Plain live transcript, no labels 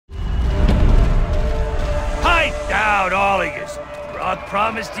out, all of yous. Brock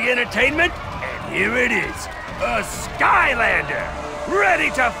promised the entertainment, and here it is. A Skylander,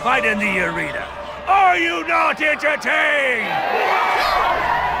 ready to fight in the arena. Are you not entertained?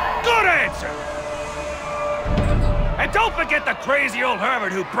 Good answer! And don't forget the crazy old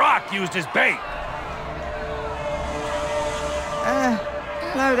hermit who Brock used as bait.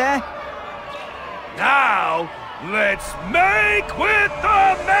 Hello there. Now, let's make with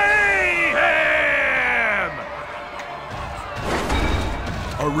the mayhem!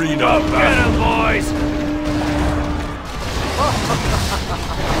 Arena Go get 'em, boys!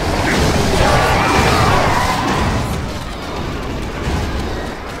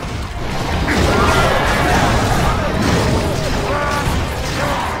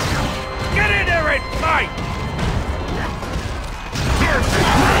 Get in there and fight!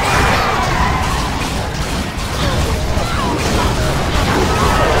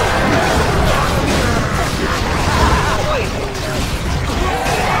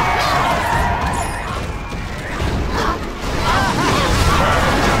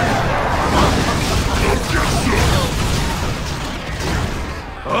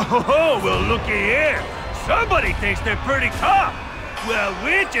 Oh, well, looky here. Somebody thinks they're pretty tough. Well,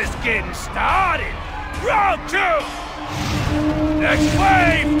 we're just getting started. Round 2! Next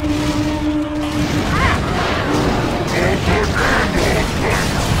wave!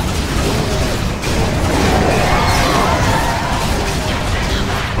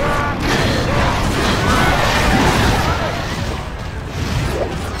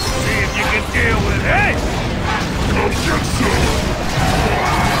 See if you can deal with this! Come get some!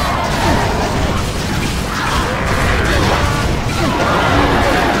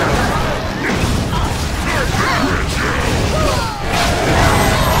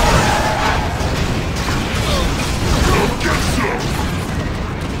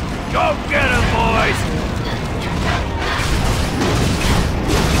 Go get him, boys!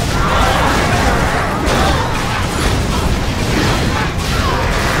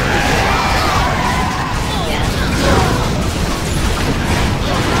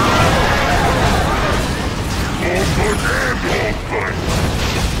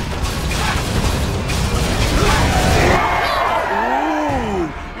 Ooh,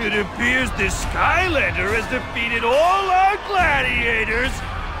 it appears this Skylander has defeated all our gladiators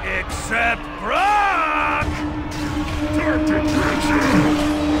except Brock!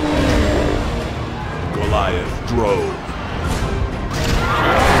 Goliath drove.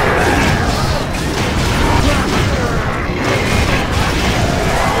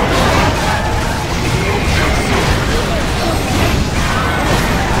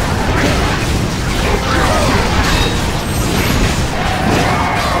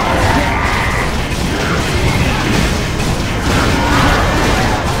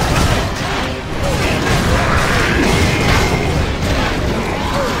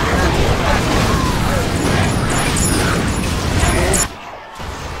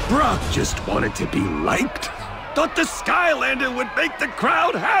 Brock just wanted to be liked. Thought the Skylander would make the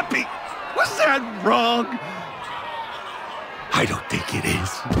crowd happy. Was that wrong? I don't think it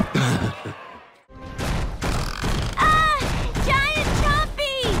is. Giant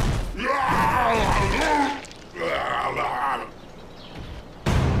Chompy!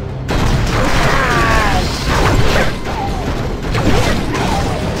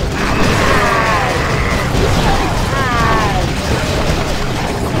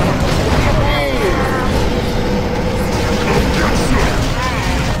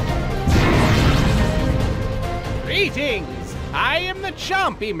 Greetings! I am the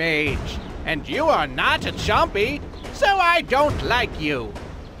Chompy Mage, and you are not a Chompy, so I don't like you.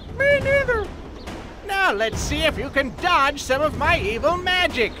 Me neither. Now let's see if you can dodge some of my evil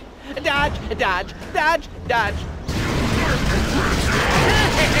magic. Dodge, dodge, dodge, dodge.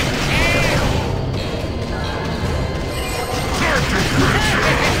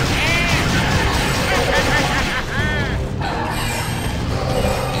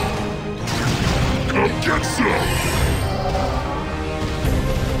 Come get some!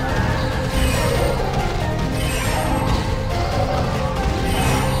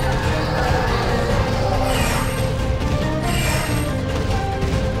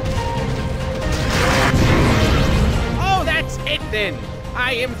 Oh, that's it then.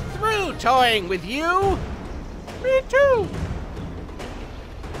 I am through toying with you. Me too.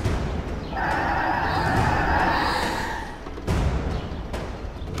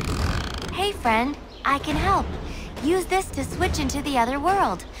 Hey, friend, I can help. Use this to switch into the other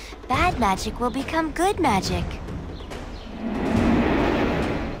world. Bad magic will become good magic.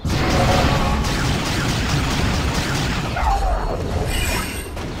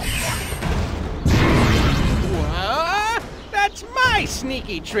 Whoa!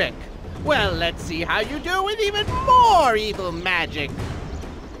 sneaky trick. Well, let's see how you do with even more evil magic.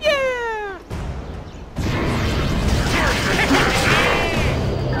 Yeah!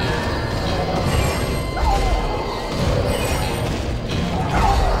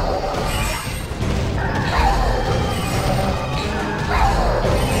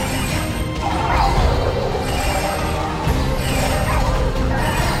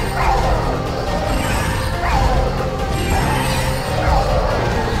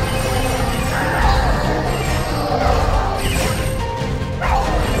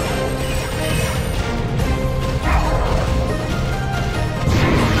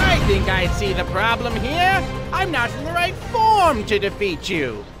 I see the problem here. I'm not in the right form to defeat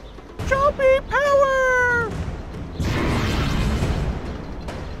you. Chompy power!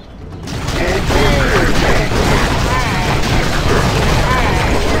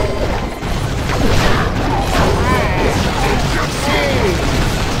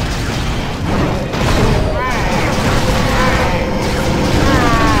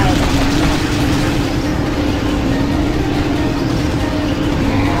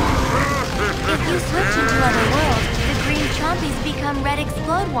 Red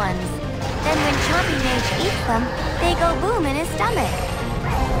explode ones. Then when Chompy Mage eats them, they go boom in his stomach.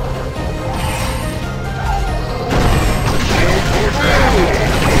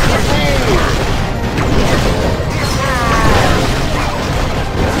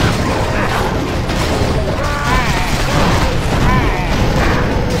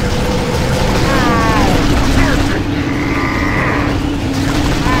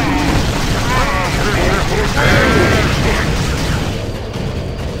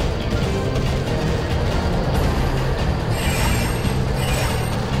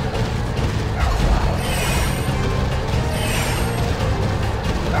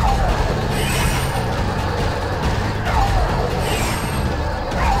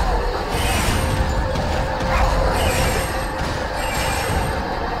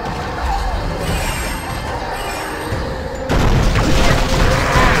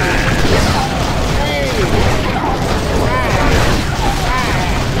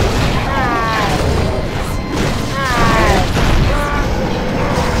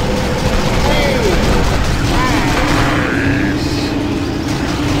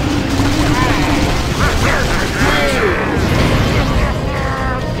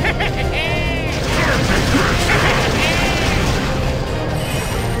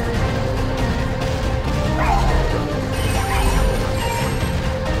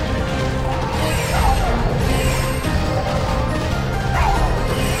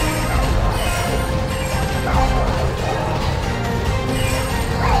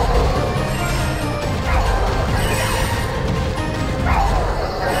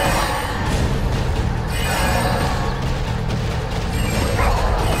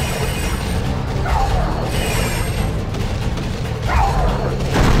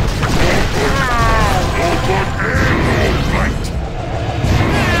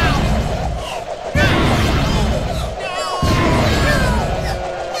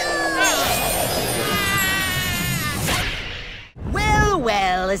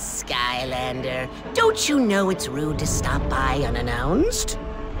 Skylander, don't you know it's rude to stop by unannounced?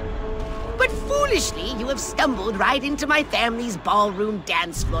 But foolishly, you have stumbled right into my family's ballroom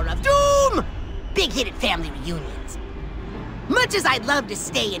dance floor of doom! Big hit at family reunions. Much as I'd love to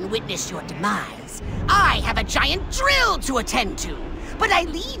stay and witness your demise, I have a giant drill to attend to. But I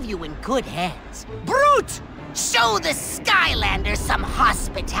leave you in good hands. Brute! Show the Skylanders some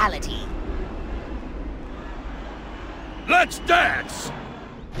hospitality. Let's dance!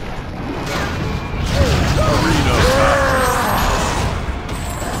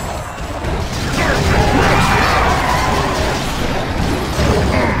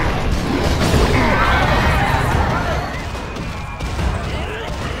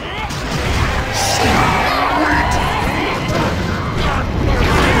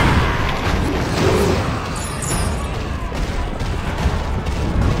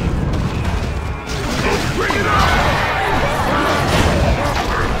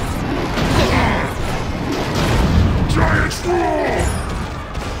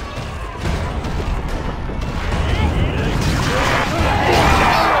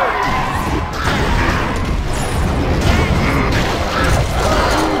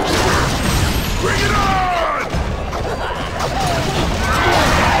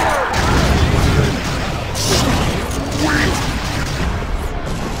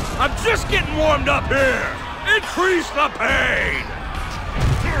 I'm just getting warmed up here! Increase the pain!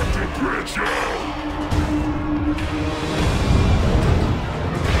 Go get some!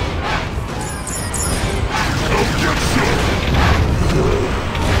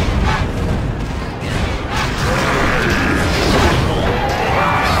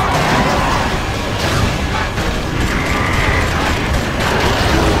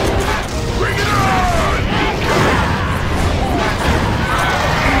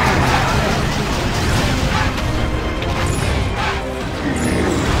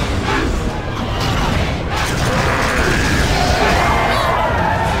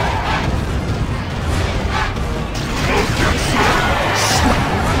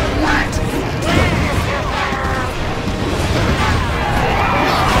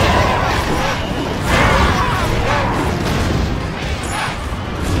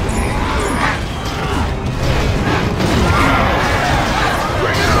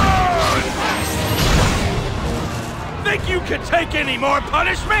 can take any more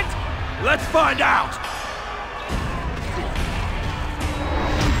punishment? Let's find out!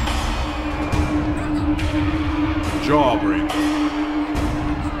 Jawbreaker.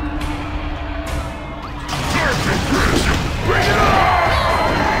 Bring it on!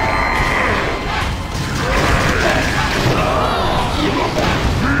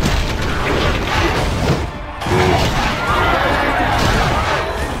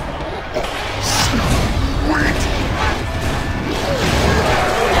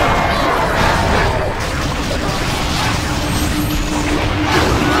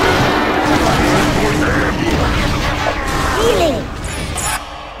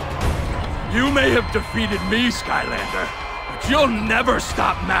 You may have defeated me, Skylander, but you'll never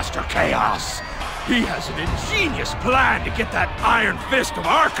stop Master Kaos. He has an ingenious plan to get that Iron Fist of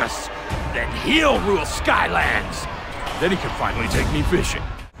Arcus. Then he'll rule Skylands. Then he can finally take me fishing.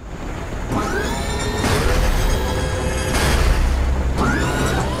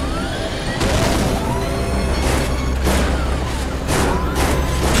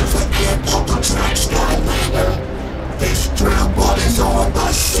 This tremble is on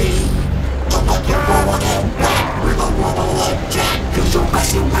the sea. I'm like you're rolling it back with a robo attack, 'cause you're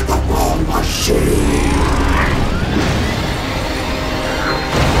messing with the wrong machine.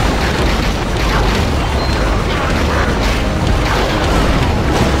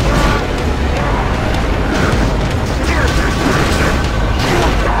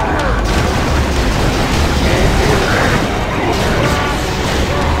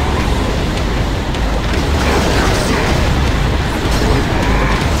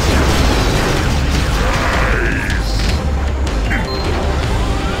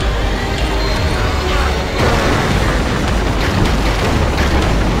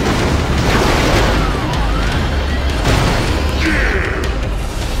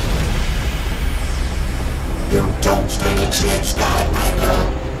 You don't stand a chance, Skylander,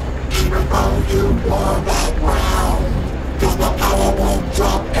 even though you won that round. 'Cause my power won't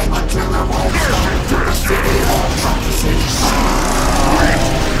drop and my killer won't stop till the city all comes inside.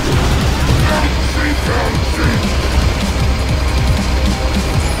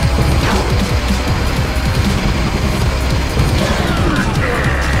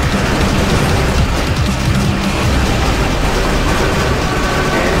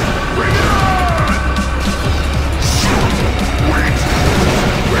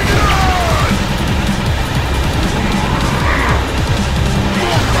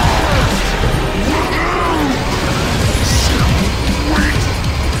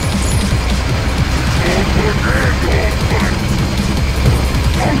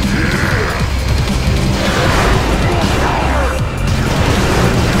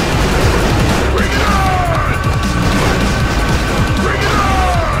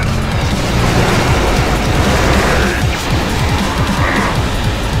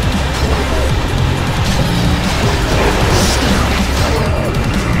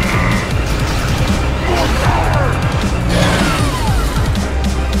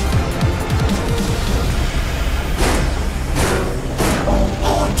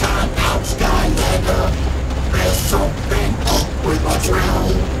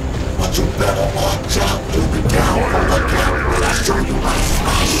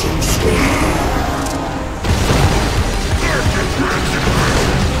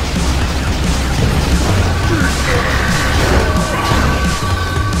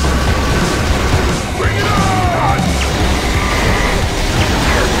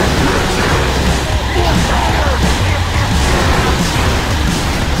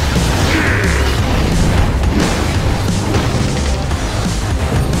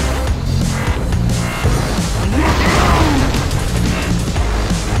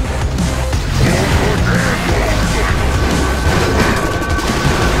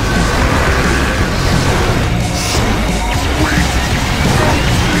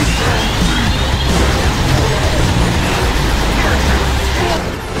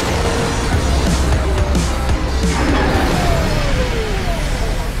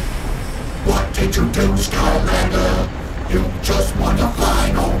 Skylander, you just won the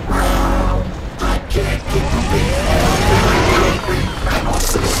final round. I can't keep the beat and our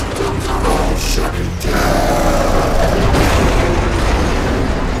systems are all shutting down.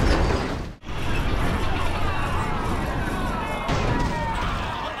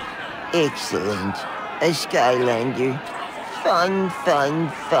 Excellent. A Skylander. Fun, fun,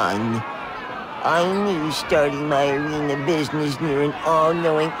 fun. I knew starting my arena business near an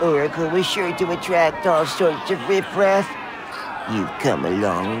all-knowing oracle was sure to attract all sorts of riffraff. You've come a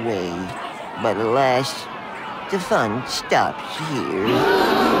long way, but alas, the fun stops here.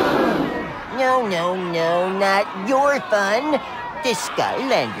 No, no, no, not your fun. The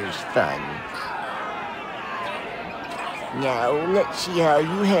Skylanders' fun. Now, let's see how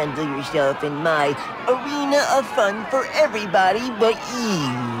you handle yourself in my arena of fun for everybody but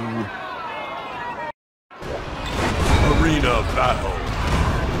you. Arena battle.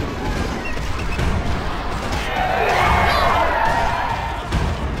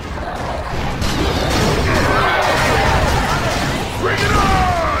 Bring it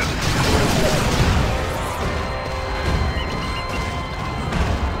on!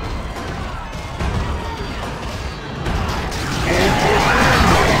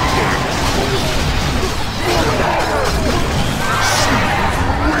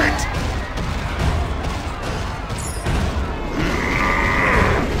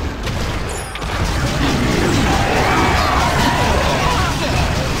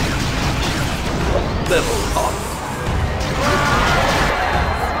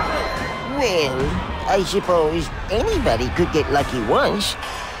 Well, I suppose anybody could get lucky once,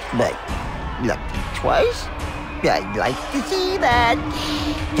 but lucky twice? I'd like to see that.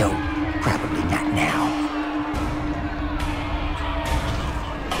 Though, probably not now.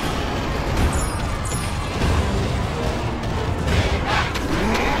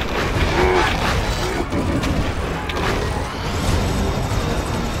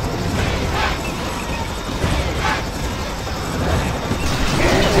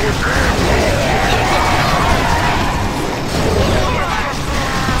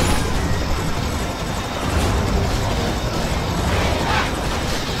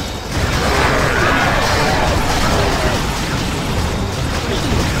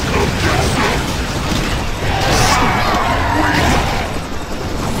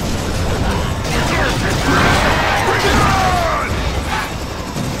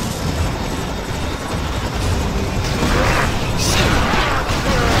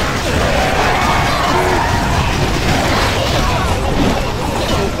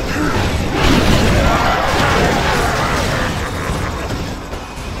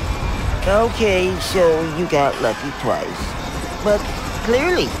 Okay, so you got lucky twice. But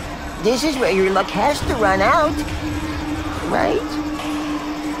clearly, this is where your luck has to run out, right?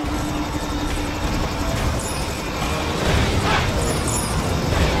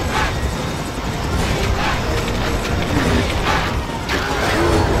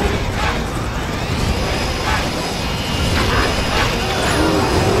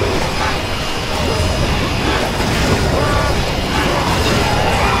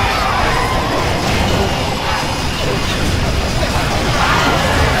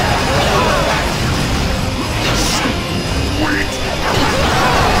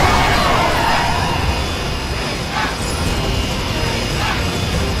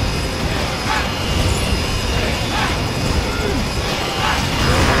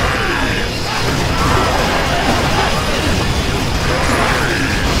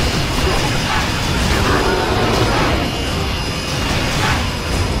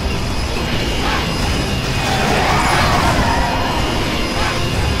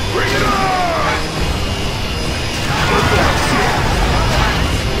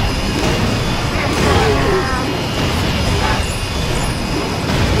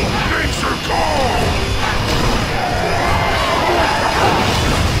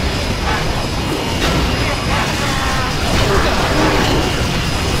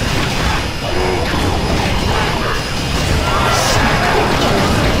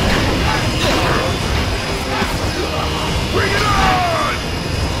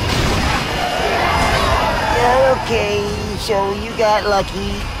 Okay, so you got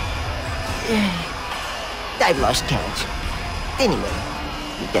lucky. I've lost count. Anyway,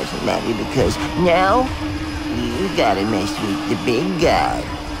 it doesn't matter because now you gotta mess with the big guy.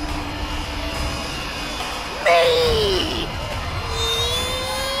 Me!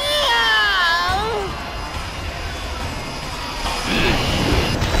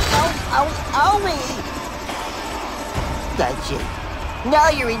 Oh, me! That's it. Now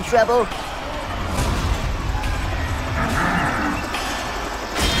you're in trouble.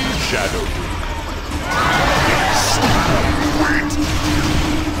 Shadow.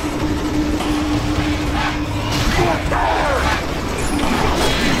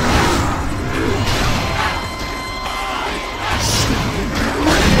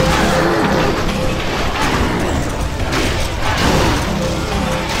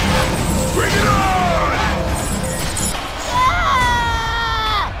 Bring it on!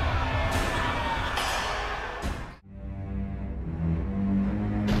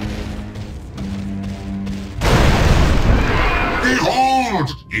 Behold!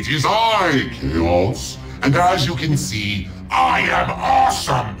 It is I, Kaos. And as you can see, I am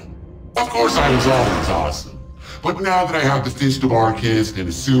awesome! Of course I was always awesome. But now that I have the Fist of Arcus and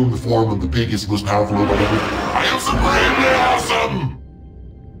assume the form of the biggest, most powerful or whatever, I am supremely awesome!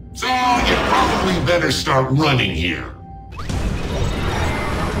 So you probably better start running here.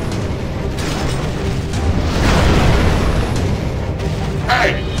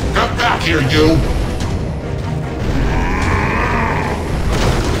 Hey, come back here, you!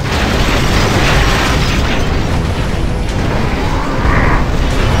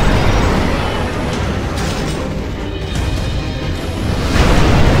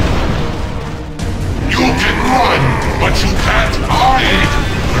 But you can't hide!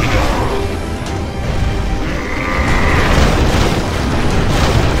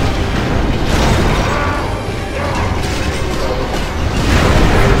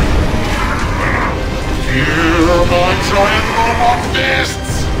 Here are my giant robot fists!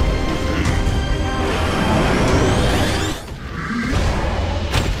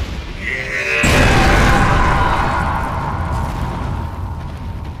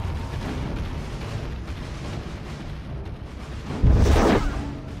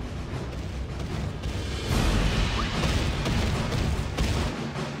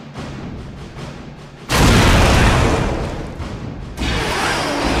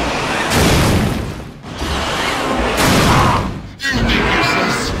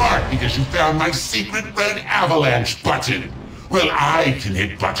 Because you found my secret red avalanche button. Well, I can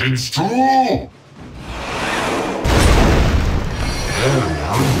hit buttons too. There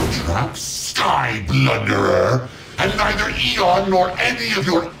now your trap, Sky Blunderer. And neither Eon nor any of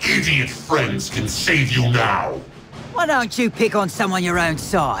your idiot friends can save you now. Why don't you pick on someone your own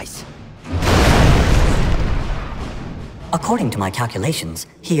size? According to my calculations,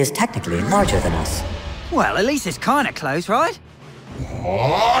 he is technically larger than us. Well, at least it's kinda close, right?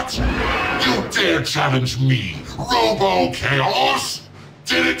 What? You dare challenge me, Robo Kaos?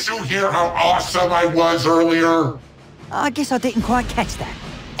 Didn't you hear how awesome I was earlier? I guess I didn't quite catch that.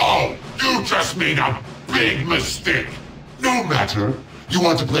 Oh, you just made a big mistake. No matter. You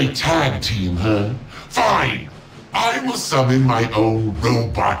want to play tag team, huh? Fine. I will summon my own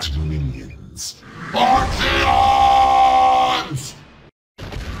robot minions. Archeons!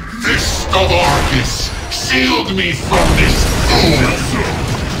 Fist of Arcus, shield me from this fool!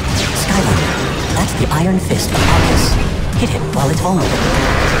 Skylander, that's the Iron Fist of Arcus. Hit him while it's vulnerable.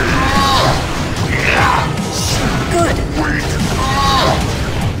 Good!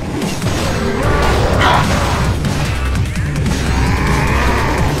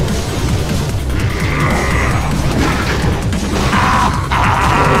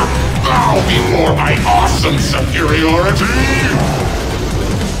 Bow before my awesome superiority!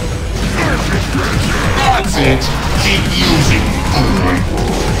 That's it! Keep using, fool!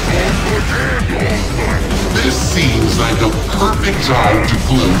 This seems like a perfect time to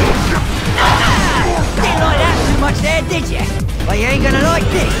glue them. Didn't like that too much there, did you? Well, you ain't gonna like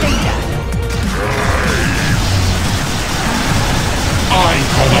this, either. I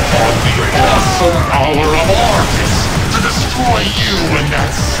call upon the awesome power of Arcus to destroy you and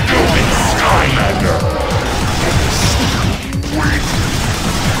that stupid Skylander!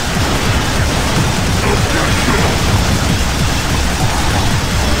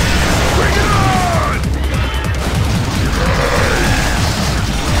 Bring it on!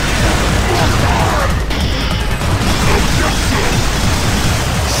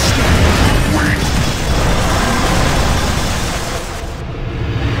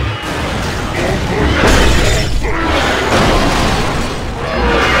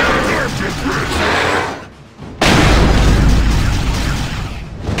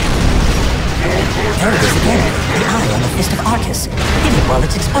 There it is again, the eye on the Fist of Arcus. Hit it while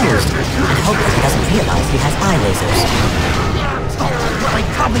it's exposed, and hope that he doesn't realize he has eye lasers. Well, he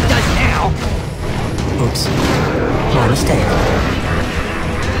probably does now. Oops. My mistake.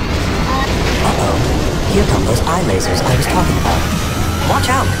 Uh-oh. Here come those eye lasers I was talking about. Watch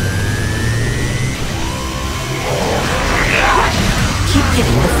out! Keep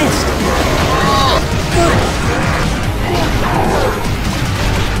hitting the fist. Good!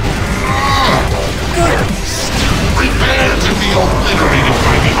 Good! Prepare to be obliterated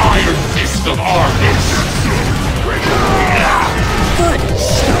by the Iron Fist of Arcus! Good!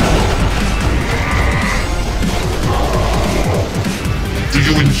 Do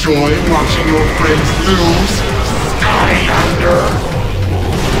you enjoy watching your friends lose, Skylander?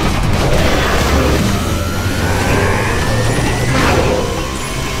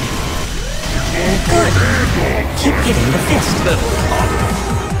 Good! Keep hitting the fist.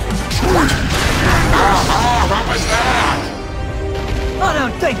 What was that? I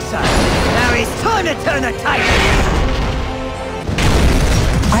don't think so. Now it's time to turn the tables.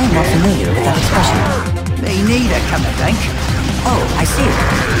 I I am not familiar with that expression. Me neither, come to think. Oh, I see it.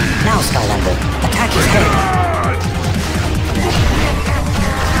 Now, Skylander, attack his head.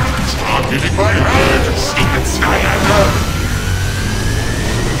 Stop hitting my head, stupid Skylander!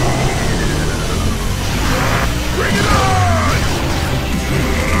 Bring it on!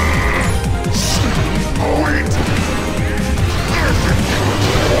 Point!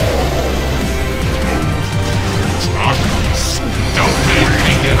 Don't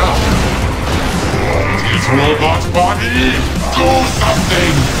make it up! His robot body, do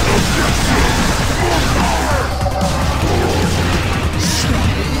something!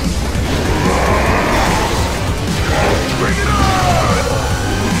 Bring it on!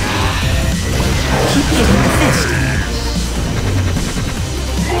 Keep hitting the fist.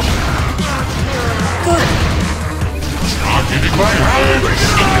 Good. Stop hitting my head,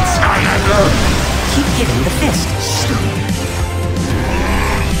 stupid Skylander! Keep hitting the fist.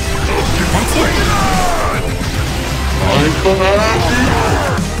 That's it. I command you!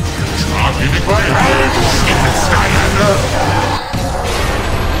 Stop hitting my head, stupid Skylander!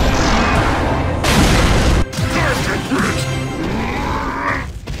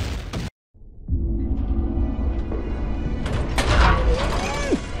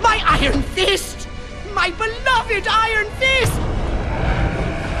 My Iron Fist! My beloved Iron Fist!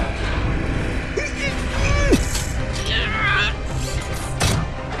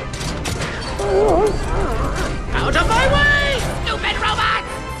 Out of my way, stupid robot!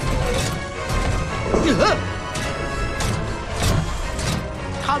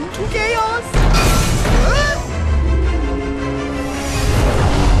 Come to Kaos!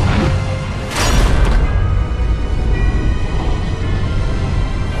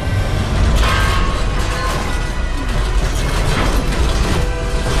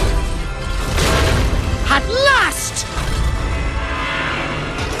 At last!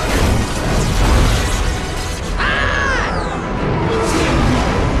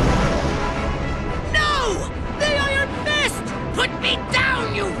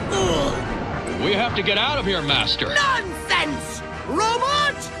 We have to get out of here, Master. Nonsense!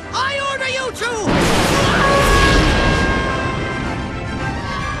 Robot! I order you to...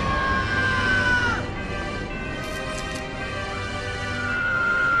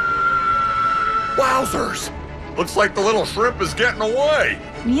 Wowzers! Looks like the little shrimp is getting away.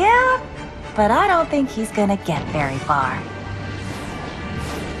 Yeah, but I don't think he's gonna get very far.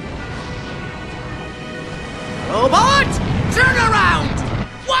 Robot! Turn around!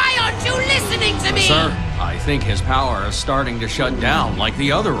 Why aren't you listening to me? Sir, I think his power is starting to shut down like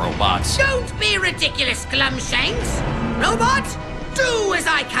the other robots. Don't be ridiculous, Glumshanks! Robot, do as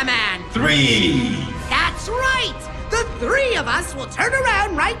I command! 3! That's right! The 3 of us will turn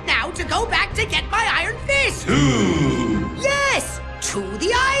around right now to go back to get my Iron Fist! 2! Yes! To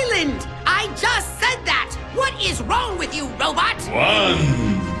the island! I just said that! What is wrong with you, Robot? 1!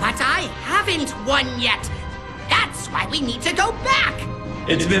 But I haven't won yet! That's why we need to go back!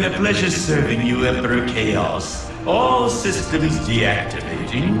 It's been a pleasure serving you, Emperor Kaos. All systems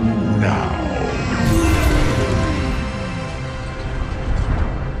deactivating now.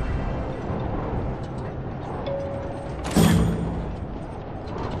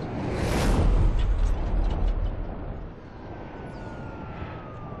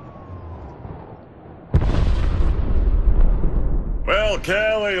 Well,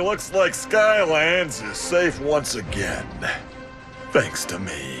 Callie, looks like Skylands is safe once again. Thanks to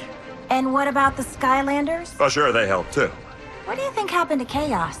me. And what about the Skylanders? Oh, sure, they helped too. What do you think happened to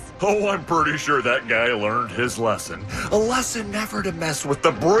Kaos? Oh, I'm pretty sure that guy learned his lesson. A lesson never to mess with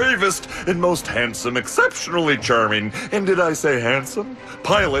the bravest and most handsome, exceptionally charming, and did I say handsome?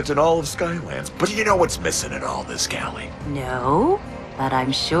 Pilot in all of Skylands. But you know what's missing in all this, Callie? No, but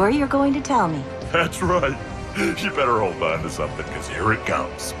I'm sure you're going to tell me. That's right. You better hold on to something, because here it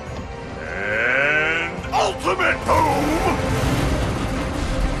comes. And ultimate boom!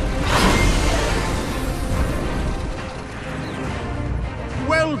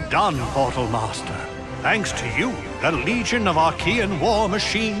 Well done, Portal Master. Thanks to you, the Legion of Archean war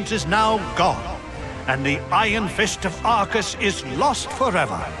machines is now gone, and the Iron Fist of Arcus is lost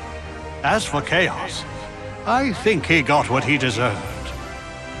forever. As for Kaos, I think he got what he deserved.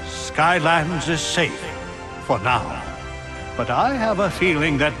 Skylands is safe, for now. But I have a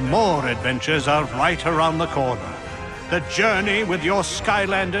feeling that more adventures are right around the corner. The journey with your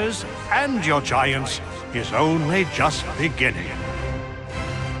Skylanders and your Giants is only just beginning.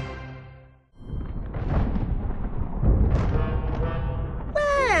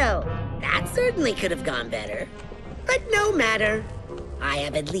 Well, that certainly could have gone better. But no matter. I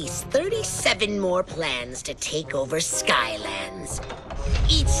have at least 37 more plans to take over Skylands.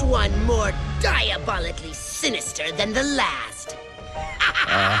 Each one more diabolically sinister than the last.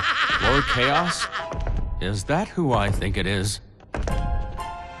 Lord Kaos? Is that who I think it is?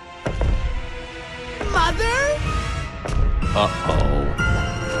 Mother? Uh-oh.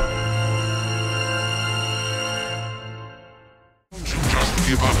 Just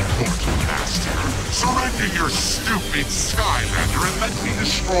give up, Portal Master. Surrender your stupid Skylander and let me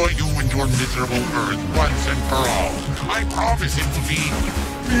destroy you and your miserable Earth once and for all. I promise it will be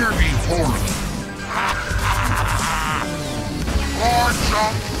merely horrible. Lord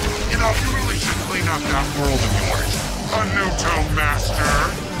Chomp, you know, you really should clean up that world of yours. A new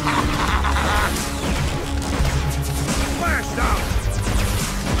Master. Blast out!